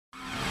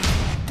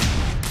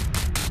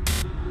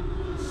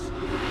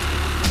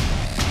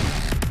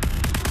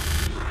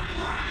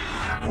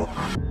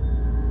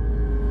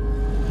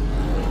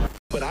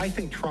I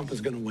think Trump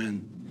is going to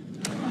win.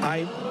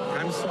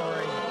 I'm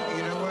sorry.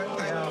 You know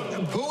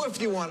what? Boo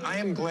if you want. I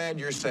am glad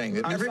you're saying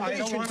that. Everybody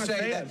should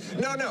say that.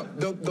 No,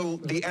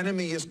 the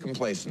enemy is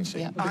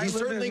complacency. Yeah. But he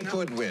certainly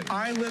could win.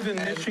 I live in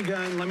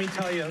Michigan. Let me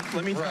tell you.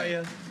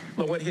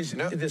 What it's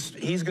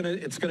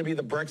going to be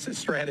the Brexit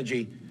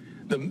strategy.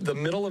 The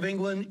middle of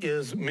England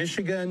is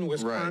Michigan,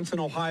 Wisconsin,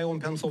 Ohio, and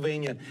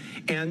Pennsylvania.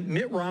 And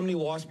Mitt Romney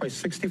lost by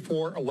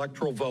 64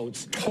 electoral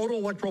votes. Total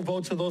electoral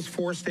votes of those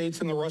 4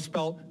 states in the Rust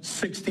Belt,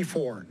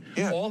 64.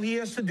 Yeah. All he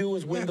has to do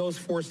is win those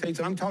 4 states.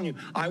 And I'm telling you,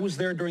 I was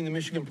there during the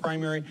Michigan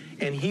primary,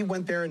 and he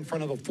went there in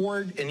front of the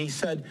Ford, and he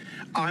said,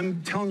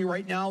 I'm telling you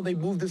right now, they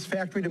moved this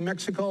factory to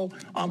Mexico.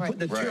 I'm putting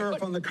the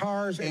tariff on the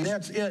cars, and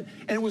that's it.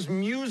 And it was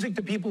music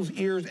to people's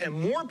ears, and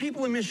more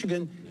people in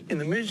Michigan in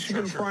the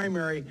Michigan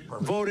primary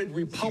voted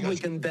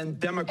Republican than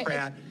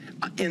Democrat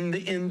in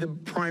the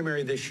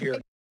primary this year.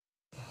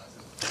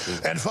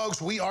 And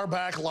folks, we are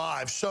back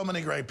live. So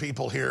many great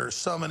people here,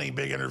 so many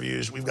big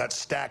interviews we've got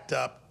stacked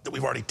up that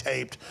we've already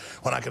taped.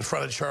 When I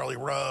confronted Charlie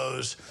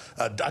Rose,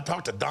 I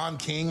talked to Don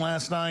King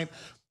last night,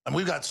 and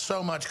we've got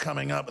so much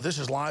coming up. This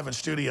is live in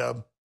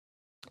studio.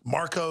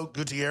 Marco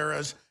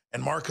Gutierrez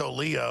and Marco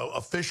Leo,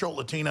 official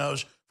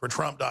Latinos for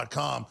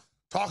Trump.com.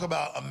 Talk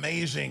about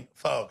amazing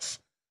folks.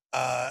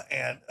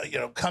 You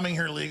know, coming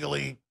here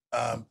legally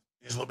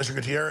is what Mr.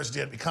 Gutierrez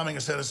did, becoming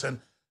a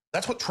citizen.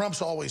 That's what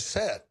Trump's always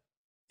said,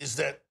 is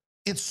that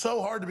it's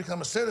so hard to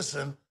become a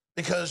citizen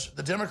because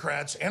the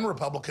Democrats and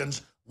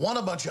Republicans want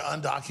a bunch of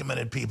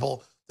undocumented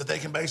people that they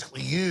can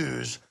basically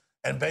use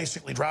and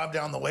basically drive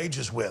down the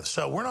wages with.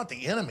 So we're not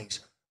the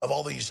enemies of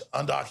all these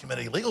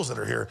undocumented illegals that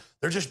are here.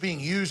 They're just being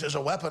used as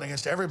a weapon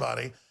against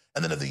everybody.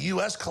 And then if the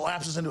U.S.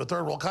 collapses into a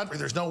third world country,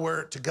 there's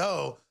nowhere to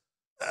go.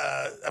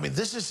 I mean,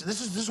 this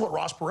is what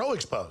Ross Perot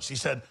exposed. He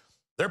said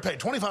they're paid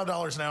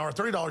 $25 an hour,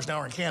 $30 an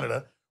hour in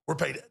Canada. We're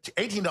paid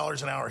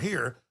 $18 an hour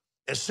here.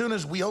 As soon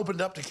as we opened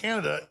up to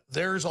Canada,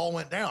 theirs all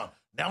went down.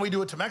 Now we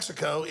do it to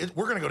Mexico.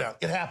 We're going to go down.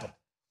 It happened.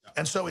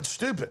 And so it's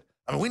stupid.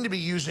 I mean, we need to be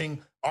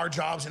using our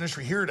jobs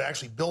industry here to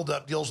actually build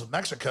up deals with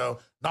Mexico,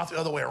 not the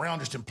other way around,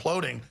 just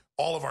imploding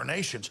all of our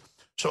nations.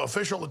 So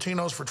official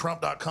Latinos for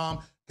Trump.com.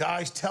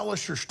 Guys, tell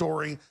us your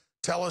story.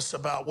 Tell us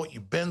about what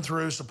you've been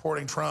through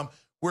supporting Trump,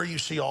 where you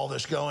see all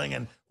this going,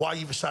 and why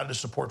you decided to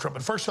support Trump.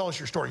 And first, tell us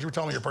your story. You were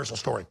telling me your personal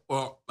story.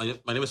 Well,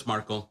 my name is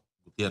Marco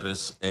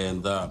Gutierrez,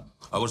 and I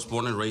was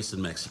born and raised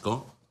in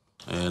Mexico,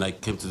 and I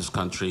came to this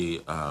country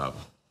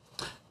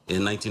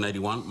in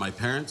 1991. My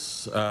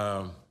parents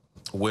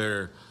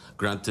were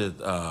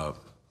granted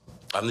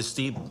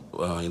amnesty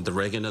in the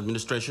Reagan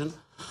administration,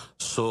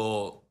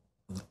 so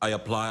they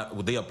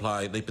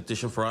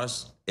petitioned for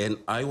us, and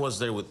I was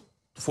there with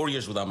 4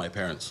 years without my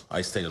parents.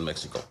 I stayed in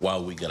Mexico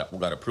while we got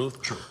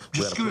approved. Sure.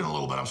 Just scoot in a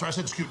little bit. I'm sorry, I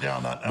said scoot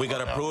down. We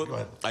got approved.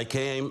 I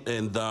came,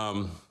 and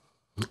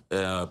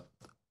I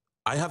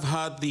have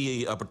had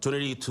the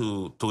opportunity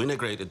to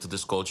integrate into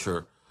this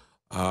culture,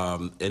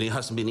 and it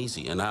hasn't been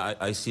easy. And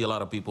I see a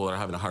lot of people that are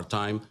having a hard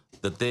time,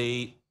 that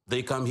they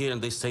come here and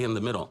they stay in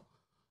the middle,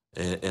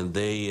 and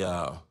they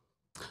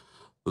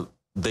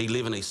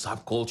live in a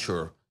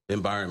subculture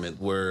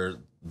environment where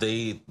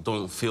they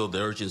don't feel the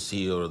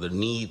urgency or the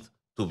need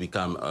to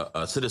become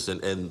a citizen,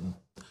 and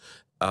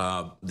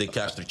they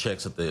cash their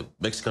checks at the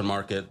Mexican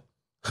market.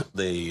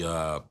 They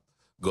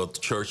go to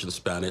church in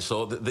Spanish,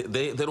 so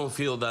they don't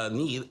feel that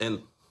need.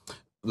 And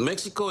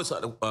Mexico is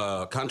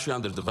a country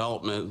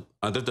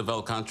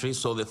underdeveloped country,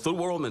 so the third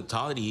world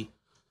mentality,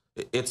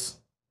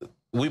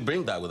 we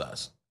bring that with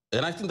us,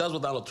 and I think that's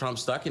what Donald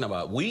Trump's talking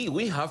about.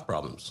 We have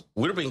problems.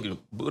 We're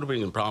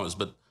bringing problems,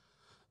 but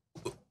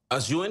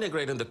as you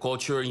integrate in the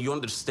culture and you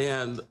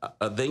understand,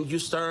 then you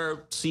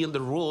start seeing the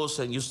rules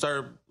and you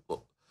start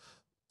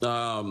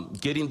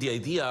getting the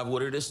idea of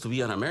what it is to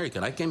be an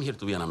American. I came here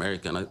to be an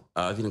American.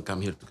 I didn't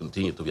come here to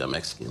continue to be a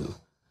Mexican.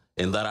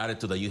 And that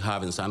attitude that you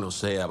have in San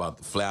Jose about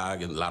the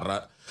flag and La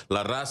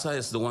Raza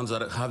is the ones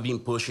that have been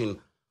pushing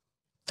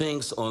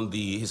things on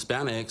the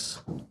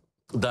Hispanics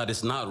that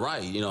is not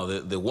right. You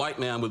know, the white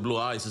man with blue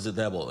eyes is the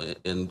devil.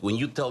 And when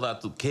you tell that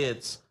to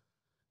kids,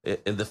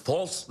 and the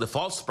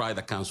false pride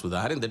that comes with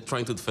that, and they're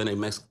trying to defend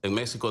a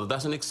Mexico that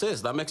doesn't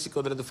exist. That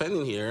Mexico they're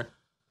defending here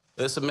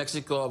is a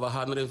Mexico of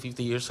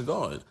 150 years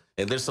ago.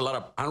 And there's a lot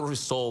of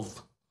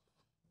unresolved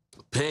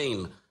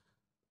pain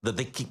that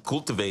they keep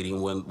cultivating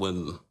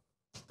when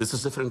this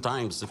is different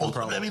times, different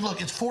problems. I mean,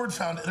 look, it's Ford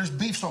Foundation. There's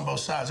beefs on both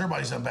sides.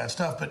 Everybody's done bad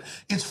stuff, but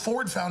it's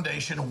Ford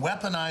Foundation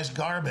weaponized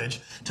garbage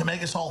to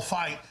make us all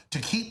fight to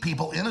keep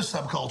people in a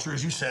subculture,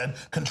 as you said,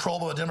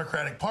 control of a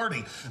Democratic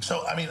Party.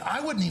 So, I mean,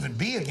 I wouldn't even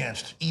be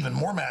against even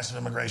more massive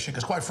immigration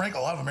because, quite frankly,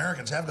 a lot of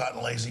Americans have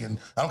gotten lazy, and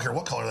I don't care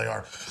what color they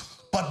are.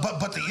 But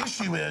the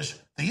issue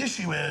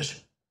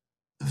is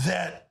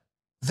that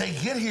they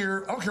get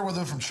here. I don't care whether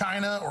they're from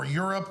China or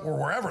Europe or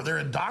wherever. They're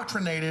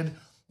indoctrinated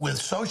with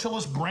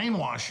socialist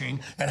brainwashing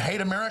and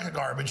hate America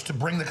garbage to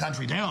bring the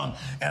country down.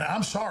 And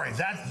I'm sorry,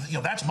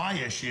 that's my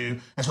issue.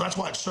 And so that's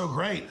why it's so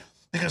great,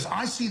 because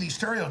I see these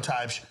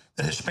stereotypes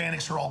that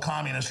Hispanics are all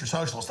communists or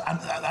socialists. I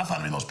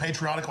find them the most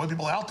patriotic white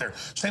people out there.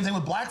 Same thing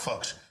with black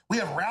folks. We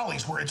have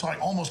rallies where it's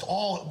like almost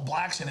all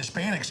blacks and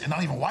Hispanics and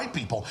not even white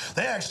people.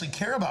 They actually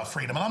care about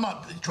freedom. And I'm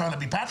not trying to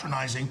be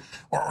patronizing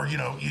or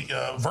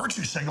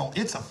virtue signal.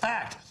 It's a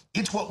fact.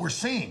 It's what we're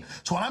seeing.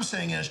 So what I'm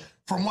saying is,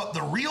 from what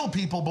the real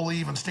people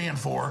believe and stand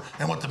for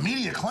and what the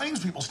media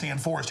claims people stand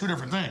for is two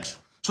different things.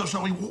 So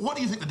what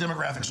do you think the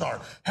demographics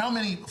are? How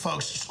many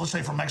folks, let's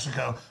say from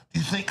Mexico, do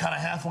you think kind of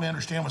halfway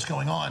understand what's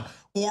going on?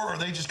 Or are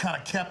they just kind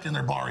of kept in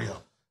their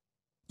barrio?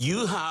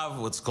 You have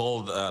what's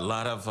called a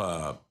lot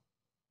of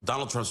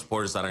Donald Trump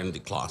supporters that are in the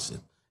closet,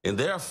 and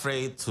they're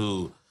afraid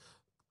to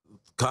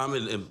come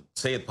and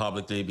say it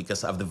publicly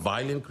because of the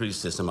violent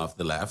criticism of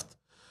the left.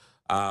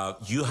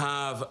 You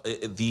have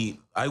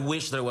I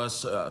wish there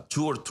was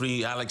 2 or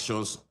 3 Alex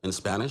Jones in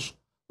Spanish.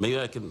 Maybe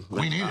I can.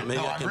 We need it.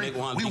 Maybe no, I can make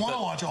one. We want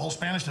to launch a whole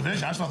Spanish division.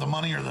 That's not the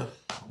money or the.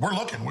 We're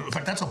looking. In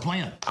fact, that's a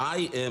plan.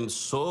 I am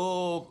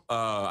so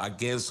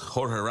against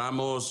Jorge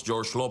Ramos,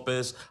 George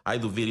Lopez. I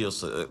do videos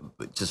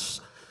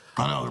just.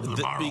 I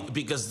know,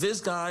 because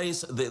these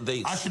guys,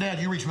 they I should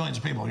add, you reach millions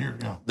of people.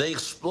 They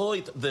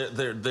exploit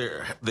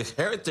their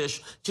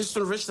heritage just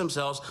to enrich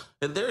themselves,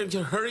 and they're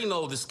hurting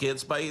all these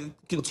kids by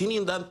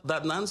continuing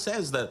that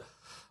nonsense that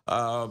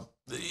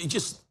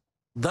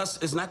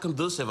it's not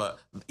conducive.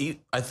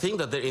 I think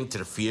that they're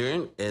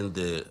interfering in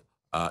the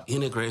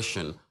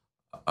integration,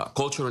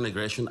 cultural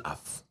integration of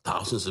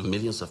thousands of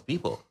millions of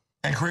people.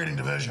 And creating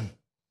division.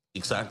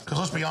 Exactly. Because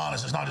let's be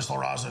honest, it's not just La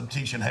Raza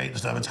teaching hate and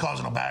stuff. It's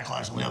causing a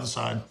backlash on the other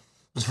side.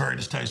 It's very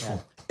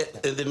distasteful.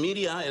 In the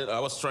media, I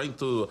was trying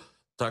to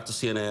talk to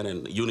CNN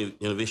and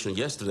Univision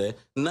yesterday.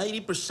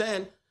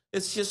 90%,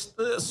 it's just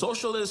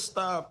socialist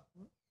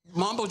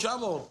mumbo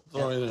jumbo.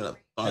 And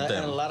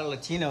a lot of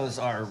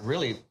Latinos are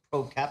really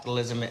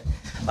pro-capitalism. A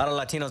lot of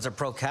Latinos are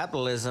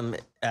pro-capitalism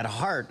at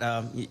heart.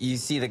 You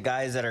see the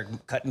guys that are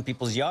cutting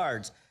people's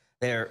yards.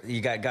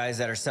 You got guys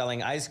that are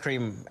selling ice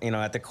cream,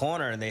 at the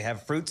corner, and they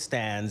have fruit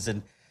stands,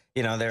 and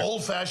they're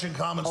old-fashioned,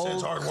 common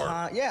sense, hard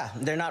work. Yeah,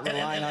 they're not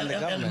relying on the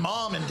government. And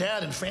mom and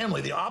dad and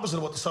family, the opposite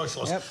of what the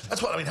socialists. Yep.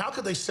 That's what I mean. How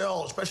could they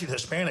sell, especially the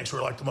Hispanics, who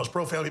are like the most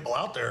pro-family people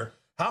out there?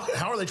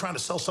 How are they trying to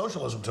sell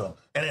socialism to them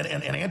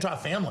and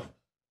anti-family?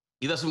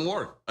 It doesn't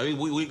work. I mean,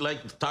 we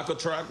like taco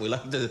truck, we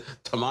like the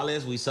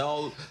tamales, we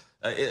sell.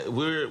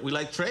 We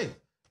like trade.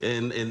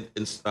 And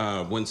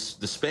when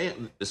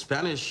the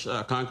Spanish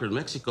conquered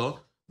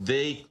Mexico,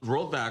 they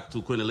wrote back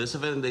to Queen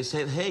Elizabeth and they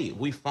said, hey,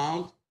 we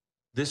found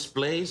this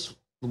place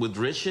with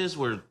riches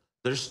where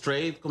there's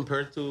trade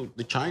compared to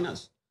the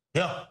Chinas.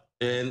 Yeah.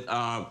 And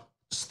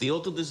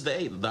still to this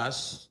day,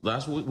 that's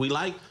what we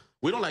like.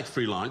 We don't like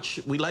free lunch.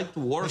 We like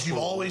to work. But you've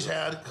always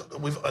had,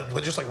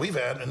 just like we've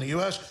had in the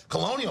U.S.,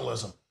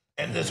 colonialism.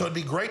 And so it'd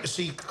be great to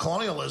see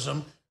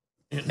colonialism.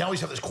 Now we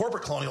have this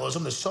corporate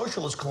colonialism, this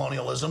socialist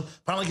colonialism,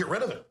 finally get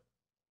rid of it.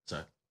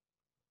 Exactly.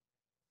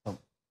 But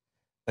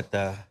but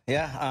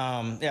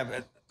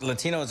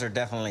Latinos are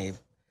definitely,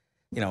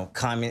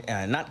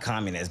 not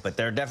communist, but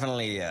they're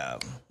definitely,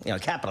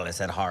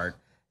 capitalists at heart.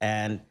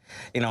 And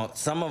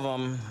some of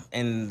them,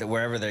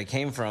 wherever they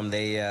came from,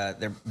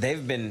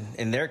 they've been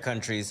in their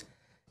countries,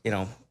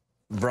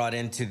 brought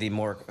into the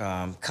more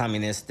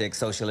communistic,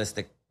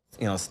 socialistic,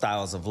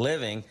 styles of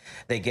living.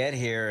 They get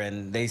here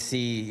and they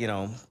see,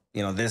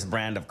 this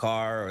brand of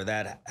car or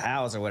that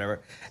house or whatever,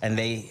 and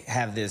they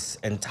have this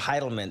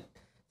entitlement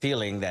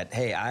feeling that,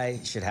 hey,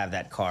 I should have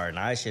that car and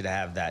I should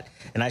have that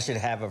and I should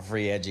have a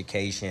free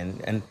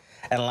education. And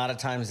a lot of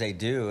times they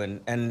do.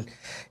 And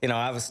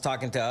I was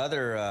talking to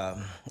other,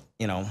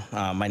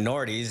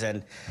 minorities,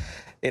 and,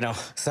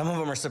 some of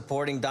them are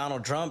supporting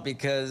Donald Trump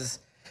because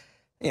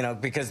the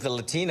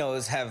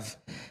Latinos have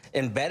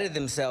embedded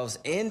themselves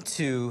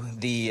into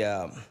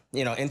the,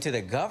 into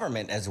the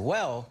government as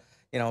well,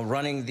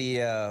 running the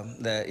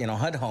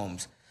HUD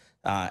homes.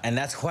 And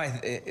that's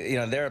why,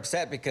 they're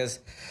upset because,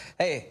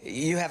 hey,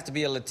 you have to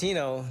be a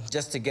Latino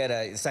just to get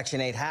a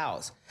Section 8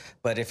 house.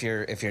 But if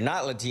you're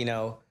not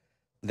Latino,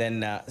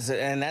 then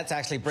and that's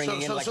actually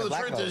bringing in like a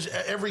black vote. So the truth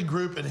is, every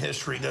group in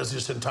history does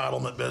this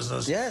entitlement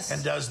business, yes,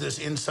 and does this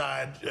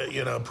inside,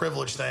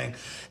 privilege thing.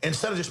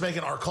 Instead of just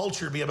making our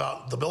culture be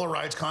about the Bill of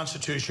Rights,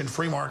 Constitution,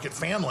 free market,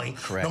 family.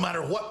 Correct. No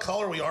matter what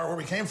color we are, where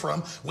we came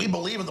from, we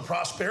believe in the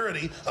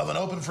prosperity of an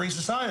open, free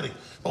society.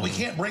 But we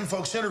can't bring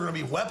folks in who are going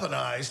to be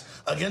weaponized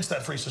against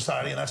that free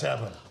society, and that's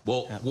happening.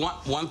 Well,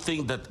 one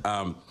thing that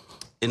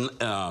in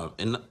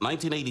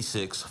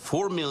 1986,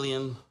 4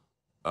 million.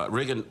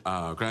 Reagan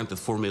granted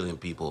 4 million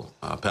people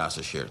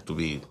passage here to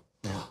be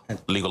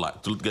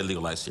legalized, to get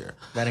legalized here.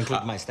 That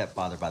includes my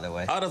stepfather, by the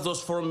way. Out of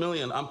those 4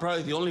 million, I'm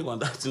probably the only one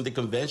that's in the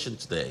convention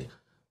today.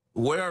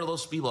 Where are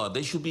those people?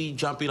 They should be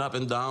jumping up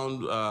and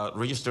down,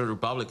 registered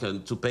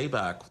Republican, to pay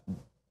back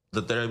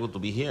that they're able to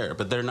be here,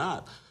 but they're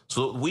not.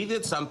 So we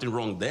did something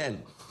wrong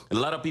then. And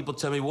a lot of people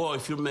tell me, well,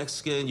 if you're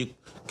Mexican, you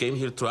came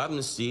here through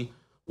amnesty,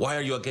 why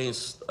are you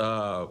against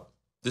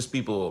these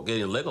people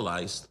getting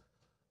legalized?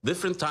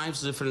 Different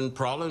times, different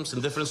problems,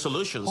 and different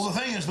solutions. Well, the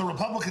thing is, the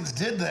Republicans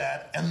did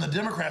that, and the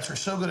Democrats are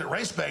so good at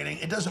race baiting,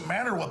 it doesn't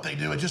matter what they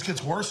do. It just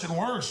gets worse and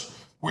worse.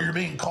 where you're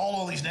being called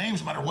all these names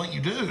no matter what you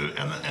do,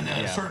 and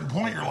at a certain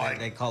point you're like...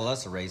 They call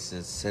us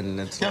racists, and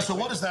it's... Yeah, so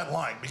what is that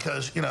like?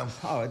 Because, you know...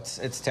 Oh,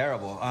 it's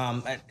terrible.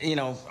 You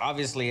know,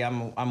 obviously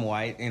I'm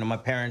white. You know, my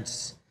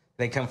parents,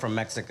 they come from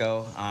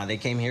Mexico. They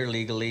came here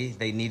legally.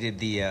 They needed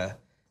the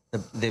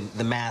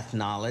math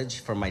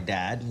knowledge from my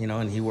dad, you know,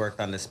 and he worked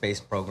on the space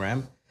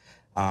program.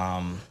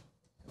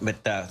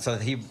 So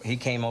he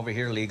came over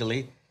here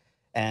legally,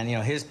 and, you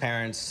know, his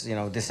parents, you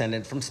know,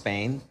 descended from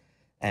Spain.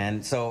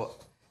 And so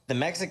the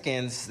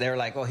Mexicans, they were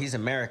like, oh, he's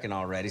American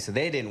already, so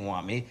they didn't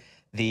want me.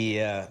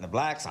 The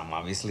blacks, I'm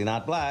obviously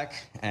not black,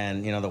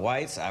 and, you know, the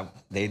whites,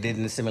 they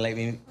didn't assimilate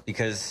me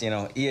because, you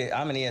know,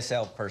 I'm an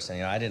ESL person.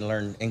 You know, I didn't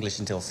learn English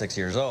until 6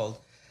 years old.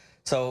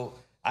 So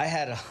I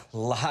had a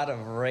lot of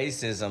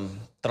racism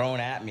thrown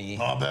at me.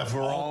 Oh, I bet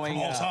from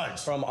all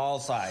sides. From all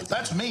sides.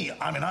 That's me.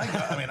 I mean,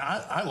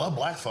 I love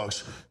black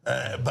folks,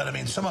 but I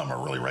mean, some of them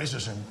are really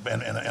racist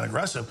and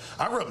aggressive.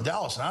 I grew up in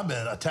Dallas, and I've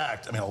been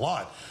attacked. I mean, a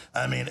lot.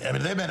 I mean,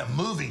 they've been a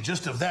movie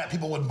just of that.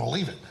 People wouldn't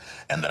believe it.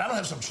 And that I don't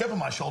have some chip on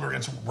my shoulder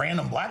against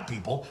random black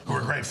people who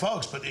are great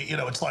folks, but you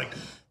know, it's like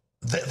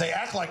they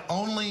act like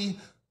only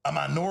a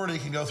minority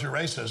can go through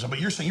racism, but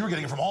you're saying you were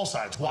getting it from all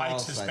sides,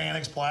 whites,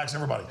 Hispanics, blacks,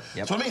 everybody.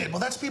 Yep. So I mean, well,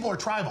 that's people are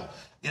tribal.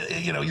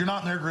 You know, you're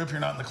not in their group, you're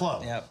not in the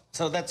club. Yeah.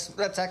 So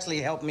that's actually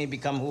helped me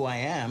become who I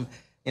am,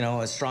 you know,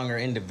 a stronger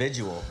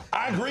individual.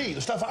 I agree. The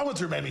stuff I went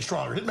through made me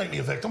stronger. It didn't make me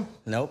a victim.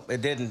 Nope,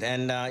 it didn't.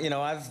 And, you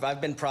know, I've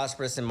been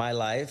prosperous in my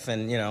life,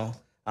 and, you know,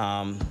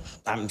 I'm,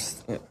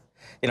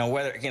 you know,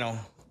 whether, you know,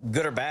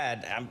 good or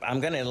bad, I'm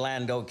going to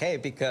land okay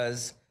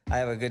because I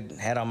have a good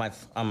head on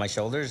my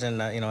shoulders,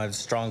 and you know, I have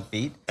strong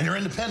feet. And you're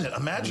independent.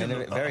 Imagine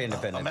very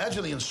independent.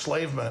 Imagine the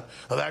enslavement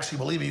of actually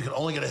believing you can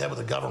only get ahead with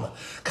the government.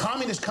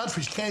 Communist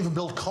countries can't even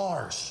build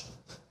cars.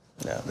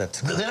 No,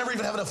 that's. They never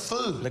even have enough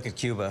food. Look at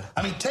Cuba.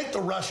 I mean, take the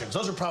Russians.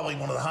 Those are probably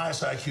one of the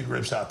highest IQ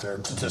groups out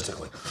there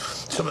statistically.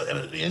 Some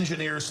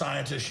engineers,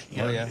 scientists, you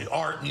know,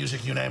 art,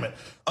 music, you name it.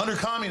 Under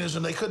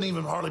communism, they couldn't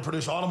even hardly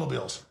produce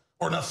automobiles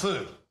or enough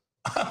food.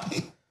 I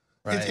mean.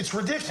 Right. It's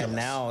ridiculous. And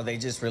now they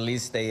just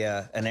released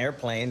an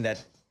airplane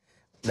that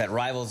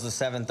rivals the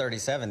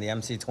 737, the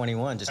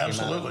MC-21 just came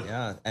out.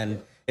 Yeah,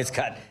 and it's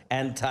got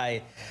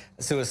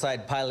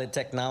anti-suicide pilot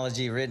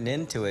technology written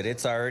into it.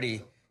 It's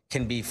already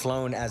can be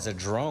flown as a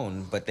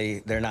drone, but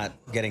they're not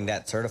getting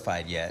that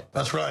certified yet.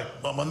 That's right.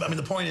 Well, I mean,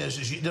 the point is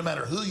it doesn't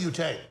matter who you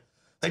take.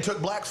 They took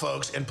black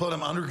folks and put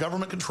them under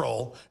government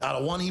control out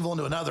of one evil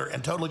into another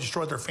and totally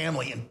destroyed their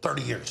family in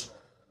 30 years.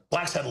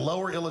 Blacks had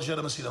lower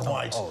illegitimacy than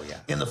whites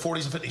in the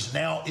 40s and 50s.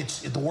 Now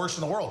it's the worst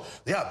in the world.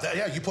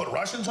 Yeah, you put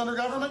Russians under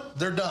government,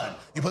 they're done.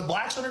 You put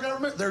blacks under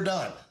government, they're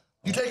done.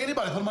 You take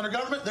anybody, put them under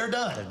government, they're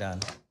done. They're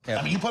done. Yep.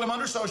 I mean, you put them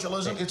under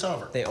socialism, it's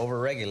over. They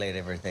overregulate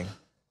everything.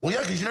 Well,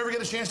 yeah, because you never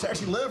get a chance to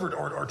actually live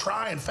or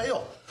try and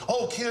fail.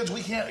 Oh, kids,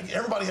 we can't,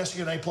 everybody has to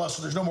get an A+,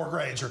 so there's no more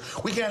grades. Or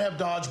we can't have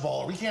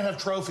dodgeball, or we can't have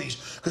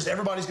trophies, because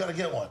everybody's got to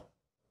get one.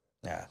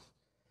 Yeah.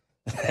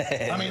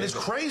 I mean, it's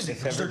crazy.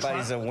 If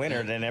everybody's a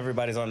winner, then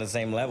everybody's on the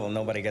same level.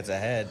 Nobody gets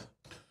ahead.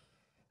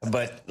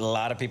 But a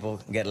lot of people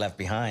get left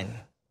behind.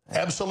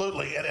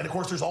 Absolutely. And of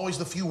course, there's always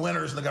the few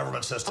winners in the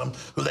government system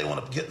who they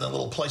want to get in the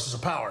little places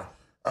of power.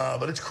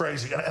 But it's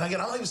crazy. And again,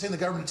 I'm not even saying the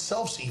government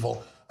itself's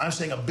evil. I'm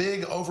saying a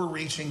big,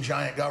 overreaching,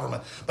 giant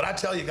government. But I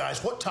tell you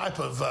guys, what type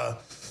of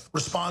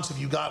response have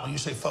you got when you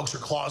say folks are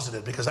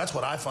closeted? Because that's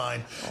what I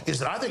find is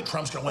that I think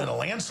Trump's going to win a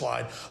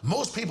landslide.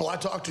 Most people I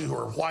talk to who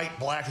are white,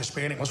 black,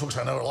 Hispanic, most folks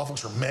I know, a lot of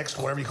folks are mixed,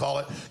 whatever you call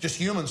it, just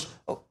humans.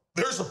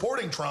 They're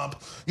supporting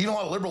Trump. You know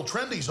how liberal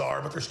trendies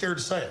are, but they're scared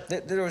to say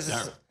it. There was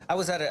I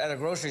was at a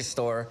grocery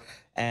store,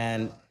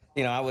 and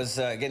you know I was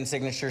getting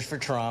signatures for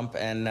Trump,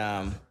 and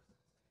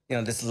you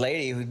know this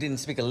lady who didn't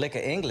speak a lick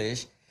of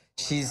English,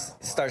 she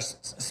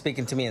starts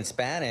speaking to me in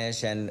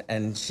Spanish,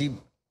 and she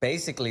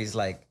basically is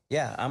like,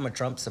 yeah, I'm a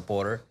Trump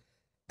supporter,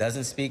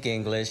 doesn't speak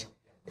English,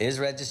 is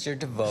registered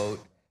to vote,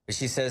 but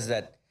she says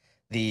that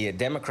the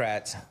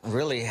Democrats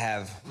really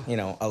have, you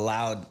know,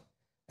 allowed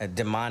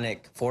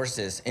demonic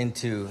forces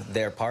into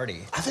their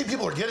party. I think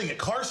people are getting it.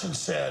 Carson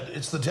said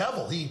it's the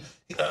devil.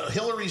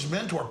 Hillary's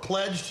mentor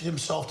pledged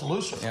himself to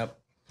Lucifer. Yep.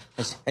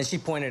 And she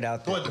pointed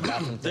out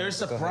that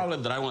there's a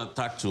problem that I want to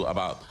talk to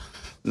about.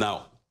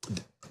 Now,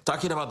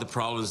 talking about the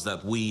problems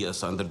that we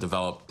as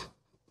underdeveloped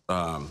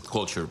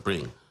culture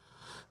bring.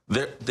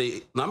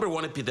 The number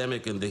one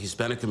epidemic in the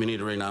Hispanic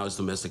community right now is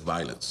domestic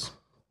violence.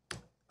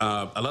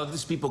 A lot of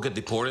these people get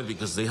deported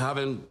because they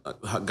haven't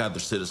got their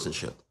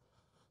citizenship.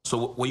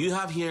 So what you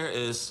have here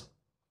is,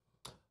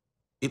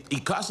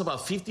 it costs about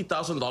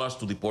 $50,000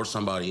 to deport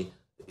somebody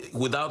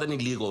without any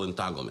legal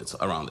entanglements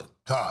around it.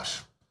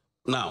 Gosh.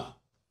 Now,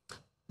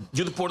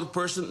 you deport the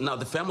person, now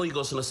the family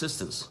goes in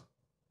assistance.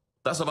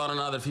 That's about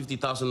another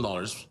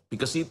 $50,000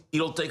 because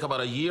it'll take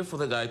about a year for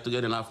the guy to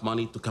get enough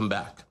money to come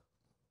back.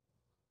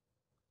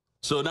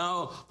 So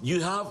now you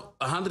have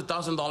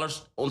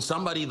 $100,000 on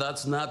somebody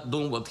that's not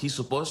doing what he's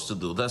supposed to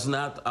do, that's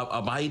not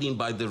abiding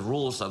by the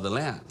rules of the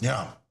land.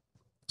 Yeah.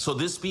 So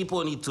these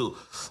people need to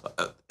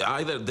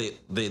either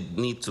they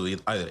need to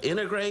either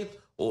integrate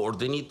or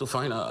they need to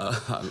find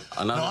another.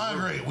 No, I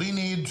agree. We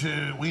need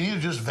to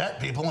just vet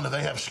people, and if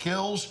they have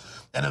skills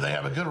and if they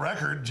have a good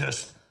record,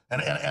 just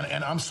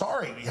and I'm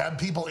sorry, you have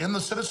people in the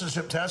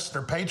citizenship test,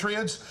 they're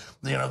patriots,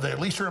 you know, they at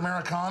least are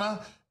Americana.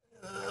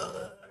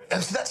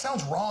 And that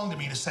sounds wrong to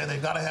me to say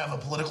they've got to have a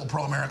political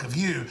pro-America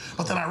view,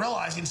 but then I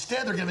realize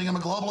instead they're giving them a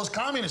globalist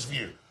communist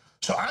view.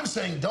 So I'm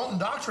saying don't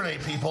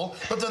indoctrinate people,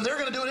 but then they're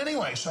going to do it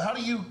anyway. So how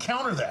do you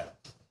counter that?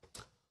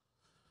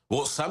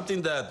 Well,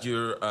 something that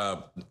your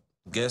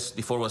guest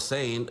before was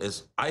saying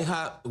is,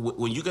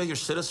 when you get your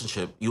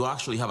citizenship, you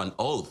actually have an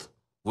oath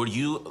where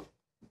you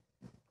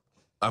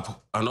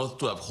an oath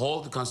to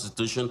uphold the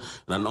Constitution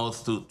and an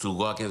oath to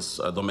go against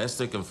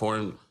domestic and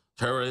foreign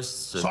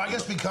terrorists. So I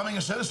guess becoming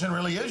a citizen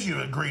really is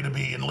you agree to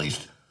be at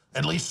least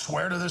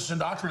swear to this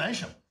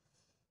indoctrination.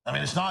 I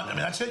mean, it's not, I mean,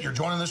 that's it. You're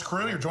joining this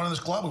crew, you're joining this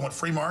club. We want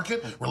free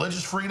market,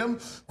 religious freedom.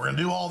 We're going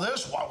to do all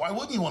this. Why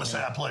wouldn't you want to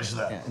say I pledge to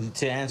that? Yeah.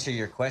 To answer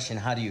your question,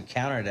 how do you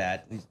counter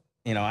that?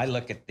 You know, I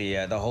look at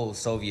the whole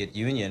Soviet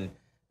Union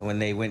when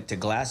they went to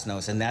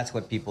glasnost, and that's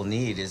what people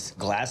need is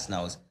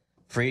glasnost,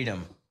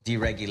 freedom,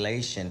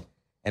 deregulation,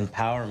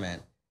 empowerment,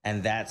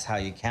 and that's how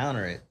you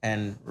counter it.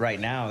 And right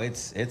now,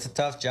 it's a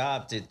tough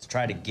job to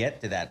try to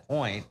get to that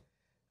point.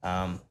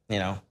 You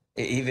know,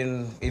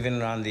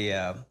 even on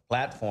the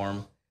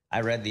platform, I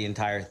read the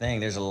entire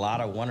thing. There's a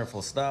lot of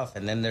wonderful stuff,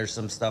 and then there's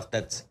some stuff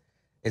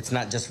it's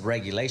not just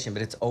regulation,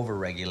 but it's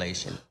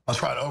over-regulation.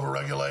 That's right,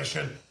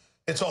 over-regulation.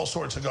 It's all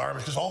sorts of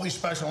garbage because all these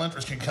special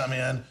interests can come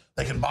in,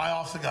 they can buy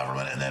off the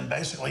government, and then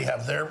basically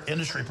have their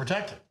industry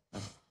protected.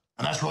 And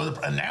that's really,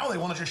 and now they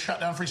want to just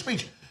shut down free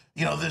speech.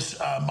 You know, this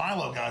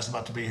Milo guy's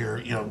about to be here,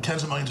 you know,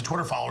 tens of millions of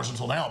Twitter followers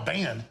until now,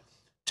 banned.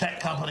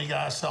 Tech company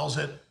guy sells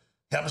it,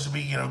 happens to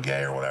be, you know,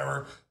 gay or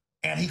whatever.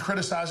 And he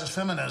criticizes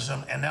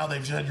feminism, and now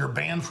they've said you're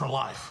banned for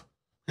life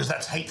because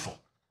that's hateful.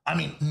 I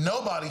mean,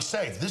 nobody's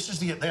safe.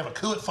 They have a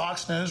coup at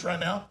Fox News right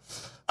now.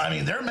 I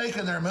mean, they're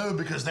making their move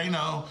because they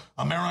know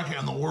America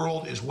and the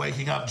world is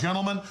waking up.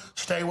 Gentlemen,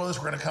 stay with us.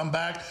 We're going to come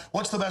back.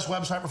 What's the best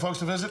website for folks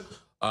to visit?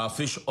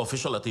 Official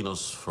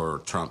Latinos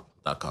for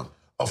Trump.com.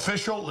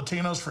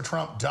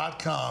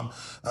 OfficialLatinosForTrump.com.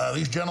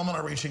 These gentlemen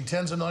are reaching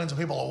tens of millions of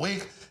people a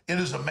week. It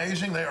is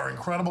amazing. They are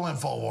incredible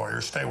info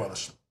warriors. Stay with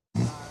us.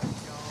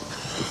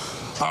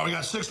 All right, we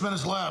got 6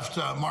 minutes left.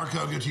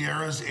 Marco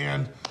Gutierrez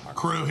and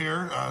crew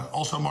here.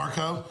 Also,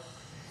 Marco,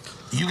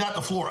 you got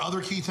the floor.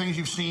 Other key things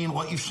you've seen,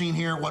 what you've seen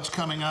here, what's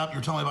coming up.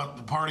 You're telling me about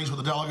the parties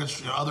with the delegates,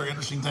 you know, other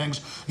interesting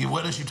things you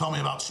witnessed. You told me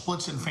about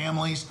splits in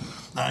families.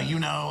 You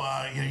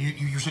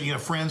said you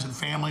have friends and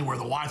family where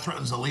the wife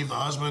threatens to leave the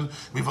husband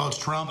if he votes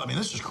Trump. I mean,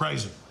 this is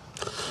crazy.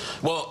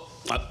 Well,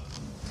 I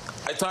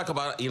talk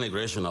about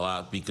immigration a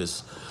lot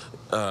because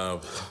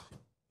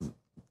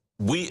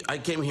I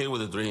came here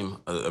with a dream,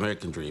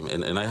 American dream,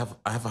 and I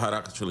have had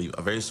actually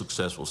a very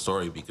successful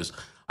story because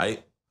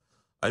I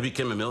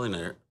became a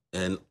millionaire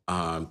in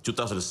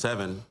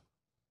 2007.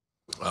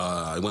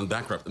 I went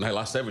bankrupt and I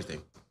lost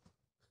everything,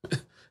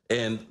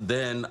 and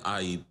then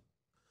I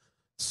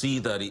see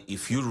that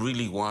if you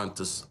really want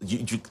to,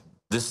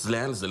 this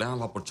land is the land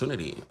of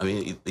opportunity. I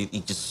mean,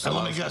 it just. And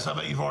let me guess, I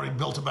bet you've already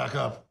built it back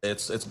up.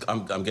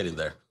 I'm getting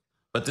there,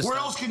 but this. Where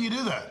else can you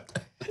do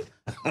that?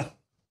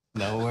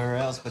 Nowhere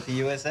else but the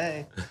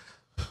USA.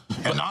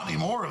 But not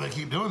anymore if they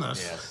keep doing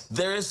this. Yes.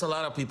 There is a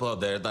lot of people out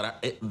there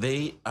that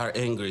they are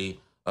angry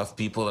of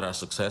people that are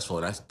successful,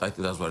 and I think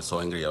that's why I'm so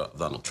angry about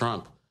Donald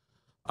Trump.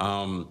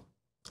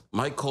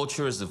 My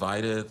culture is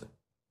divided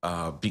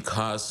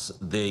because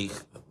being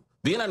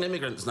an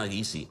immigrant is not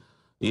easy.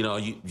 You know,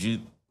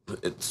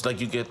 it's like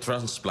you get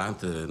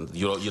transplanted and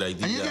your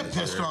idea. And you get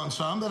pissed on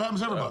some. That happens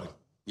to everybody.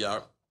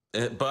 Yeah.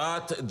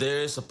 But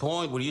there is a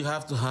point where you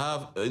have to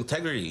have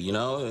integrity, you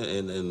know,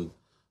 and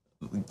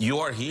you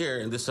are here,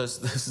 and this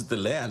is the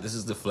land, this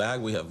is the flag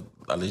we have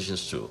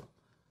allegiance to,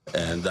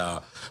 and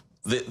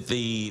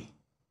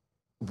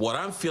what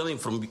I'm feeling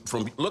from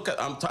look at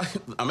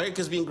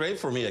America's being great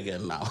for me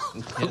again now.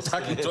 I'm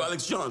talking to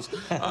Alex Jones.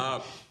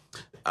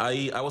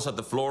 I was at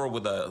the floor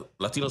with the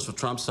Latinos for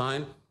Trump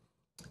sign,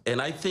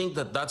 and I think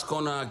that's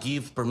gonna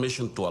give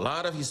permission to a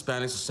lot of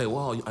Hispanics to say,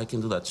 well, I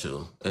can do that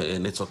too,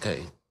 and it's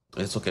okay.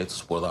 It's okay to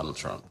support Donald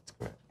Trump.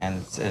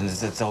 And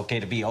it's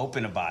okay to be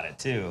open about it,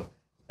 too.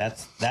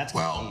 That's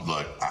well,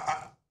 look,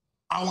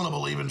 I want to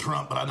believe in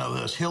Trump, but I know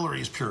this.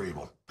 Hillary's pure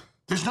evil.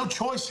 There's no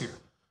choice here.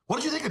 What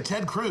did you think of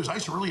Ted Cruz? I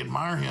used to really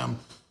admire him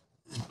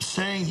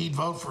saying he'd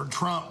vote for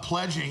Trump,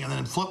 pledging, and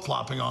then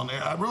flip-flopping on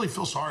there. I really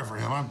feel sorry for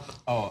him.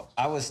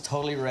 I was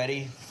totally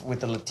ready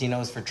with the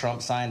Latinos for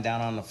Trump sign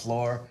down on the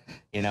floor.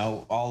 You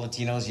know, all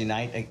Latinos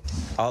unite.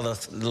 All the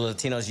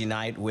Latinos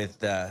unite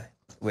with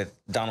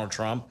Donald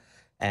Trump.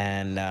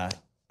 And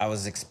I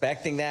was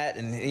expecting that,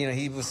 and you know,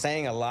 he was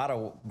saying a lot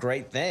of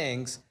great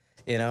things,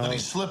 you know. And he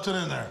slipped it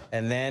in there.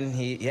 And then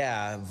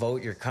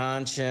vote your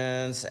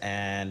conscience,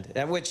 and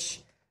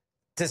which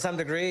To some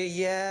degree,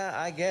 yeah,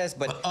 I guess.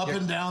 But up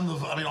and down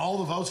I mean, all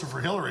the votes are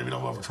for Hillary if you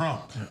don't vote for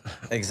Trump.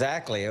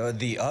 Exactly.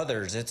 The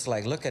others, it's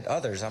like, look at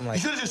others. I'm like,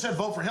 you should have just said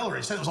vote for Hillary.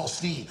 He said it was all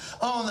Steve.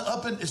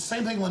 Oh, and it's the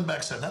same thing Lynn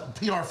Beck said. That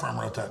PR firm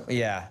wrote that.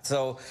 Yeah.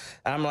 So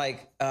I'm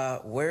like,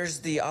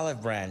 where's the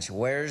olive branch?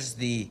 Where's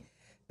the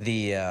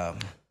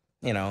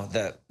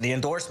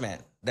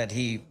endorsement that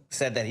he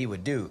said that he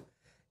would do?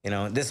 You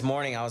know, this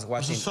morning I was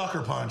watching. It was a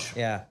sucker punch.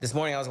 Yeah. This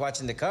morning I was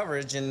watching the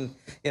coverage, and,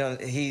 you know,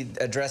 he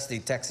addressed the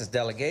Texas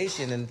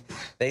delegation, and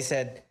they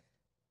said,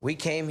 we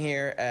came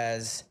here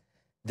as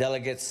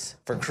delegates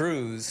for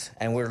Cruz,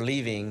 and we're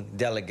leaving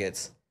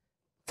delegates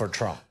for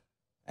Trump.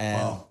 And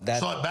wow.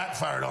 So it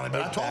backfired on him.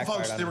 But I told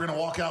folks they were going to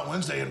walk out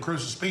Wednesday in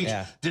Cruz's speech.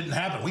 Yeah. Didn't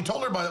happen. We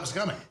told everybody that was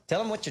coming. Tell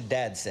them what your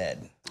dad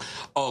said.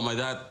 Oh, my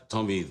dad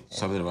told me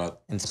something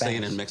about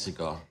staying in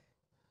Mexico.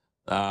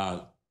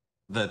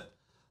 That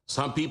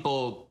some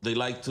people, they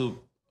like to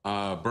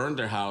burn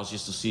their house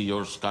just to see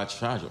yours catch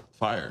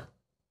fire.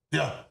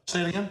 Yeah.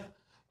 Say it again.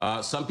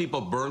 Some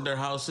people burn their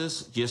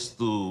houses just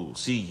to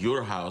see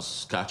your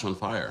house catch on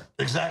fire.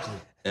 Exactly.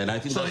 And I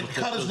think so he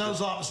cut his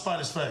nose off to spite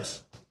his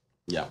face.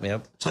 Yeah.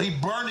 Yep. So he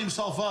burned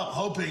himself up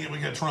hoping it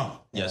would get Trump.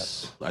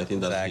 Yes, I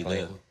think that's what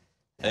he did.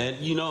 And,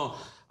 you know,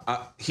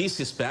 he's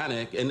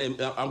Hispanic, and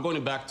I'm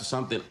going back to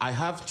something. I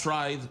have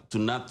tried to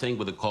not think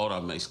with the color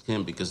of my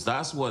skin, because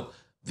that's what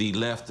the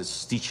left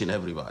is teaching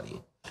everybody.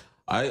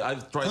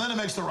 I've tried. And then it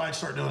makes the right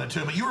start doing it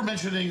too. But you were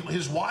mentioning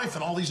his wife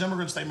and all these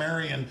immigrants they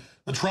marry, and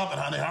the Trump, and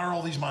how they hire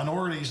all these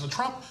minorities. And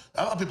Trump,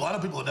 I know people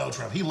that know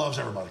Trump. He loves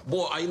everybody.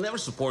 Well, I never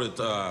supported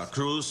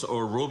Cruz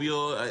or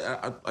Rubio.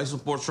 I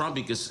support Trump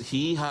because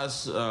he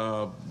has,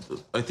 I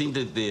think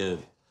that the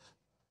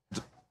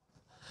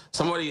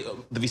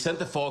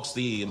Vicente Fox,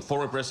 the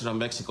former president of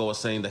Mexico, was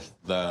saying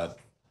that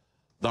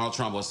Donald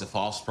Trump was a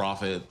false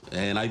prophet.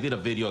 And I did a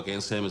video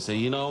against him and say,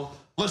 you know,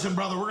 listen,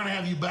 brother, we're going to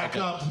have you back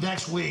up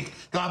next week.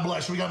 God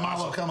bless you. We got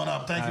Milo coming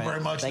up. Thank you very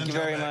much. Thank you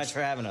very much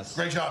for having us.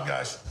 Great job,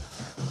 guys.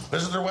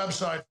 Visit their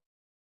website,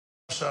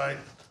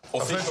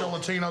 official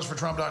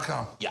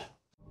LatinosParaTrump.com. Yeah.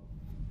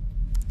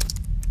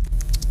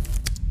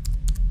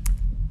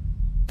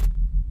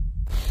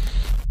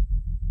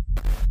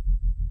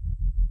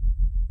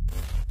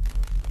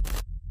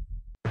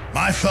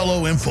 My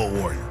fellow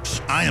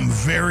InfoWarriors, I am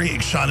very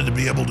excited to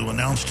be able to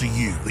announce to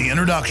you the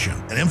introduction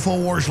at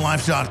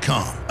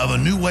InfoWarsLife.com of a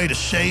new way to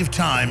save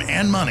time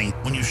and money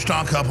when you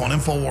stock up on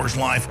InfoWars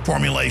Life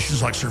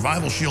formulations like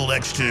Survival Shield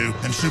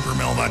X2 and Super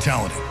Male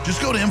Vitality.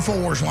 Just go to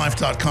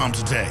InfoWarsLife.com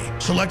today,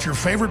 select your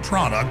favorite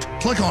product,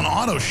 click on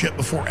Auto Ship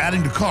before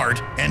adding to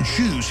cart, and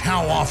choose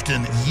how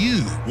often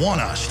you want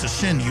us to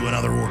send you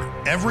another order.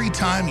 Every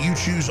time you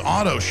choose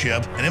Auto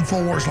Ship at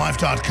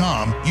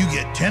InfoWarsLife.com, you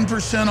get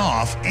 10%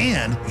 off,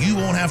 and you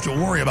won't have to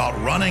worry about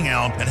running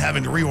out and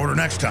having to reorder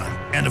next time.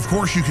 And of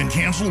course, you can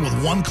cancel with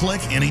one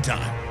click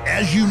anytime.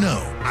 As you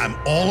know, I'm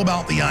all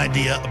about the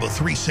idea of a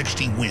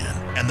 360 win,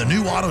 and the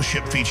new auto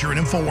ship feature at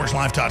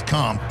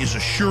InfoWarsLife.com is a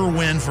sure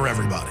win for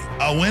everybody.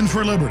 A win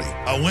for liberty,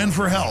 a win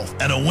for health,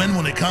 and a win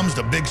when it comes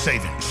to big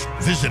savings.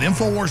 Visit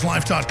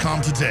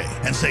InfoWarsLife.com today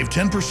and save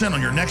 10%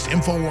 on your next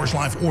InfoWars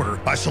Life order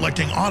by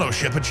selecting auto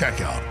ship at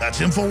checkout.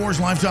 That's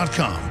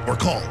InfoWarsLife.com or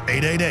call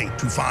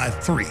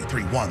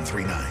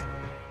 888-253-3139.